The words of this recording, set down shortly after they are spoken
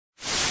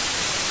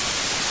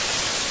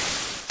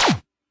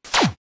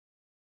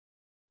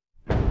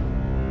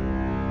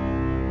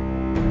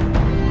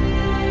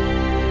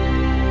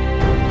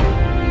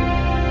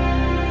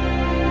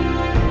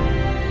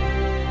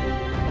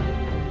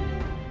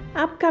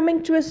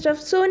upcoming twist of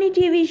Sony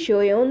TV show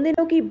ये उन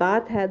दिनों की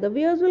बात है. The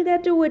viewers will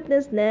get to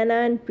witness Naina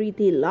and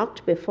Priti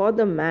locked before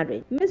the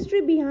marriage. Mystery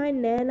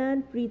behind Naina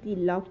and Priti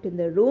locked in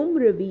the room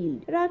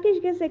revealed.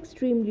 Rakesh gets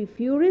extremely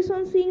furious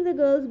on seeing the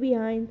girls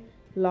behind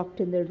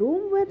locked in the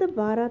room where the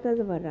Bharat has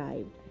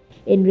arrived.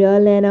 In real,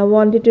 Naina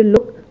wanted to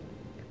look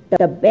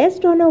the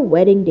best on her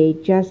wedding day,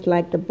 just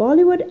like the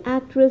Bollywood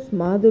actress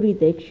Madhuri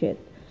Dixit.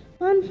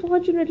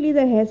 Unfortunately,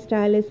 the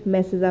hairstylist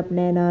messes up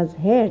Naina's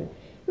hair,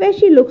 where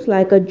she looks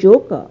like a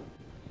joker.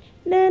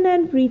 Naina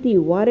and Priti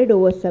worried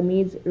over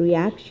Sameer's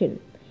reaction.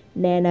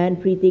 Naina and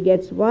Priti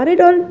gets worried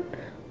on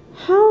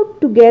how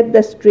to get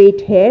the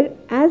straight hair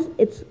as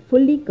it's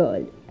fully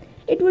curled.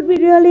 It would be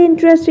really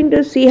interesting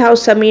to see how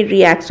Sameer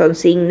reacts on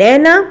seeing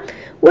Naina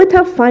with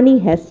her funny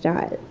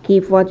hairstyle.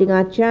 Keep watching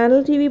our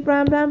channel TV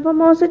Primetime for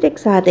more such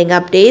exciting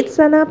updates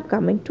and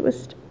upcoming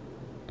twists.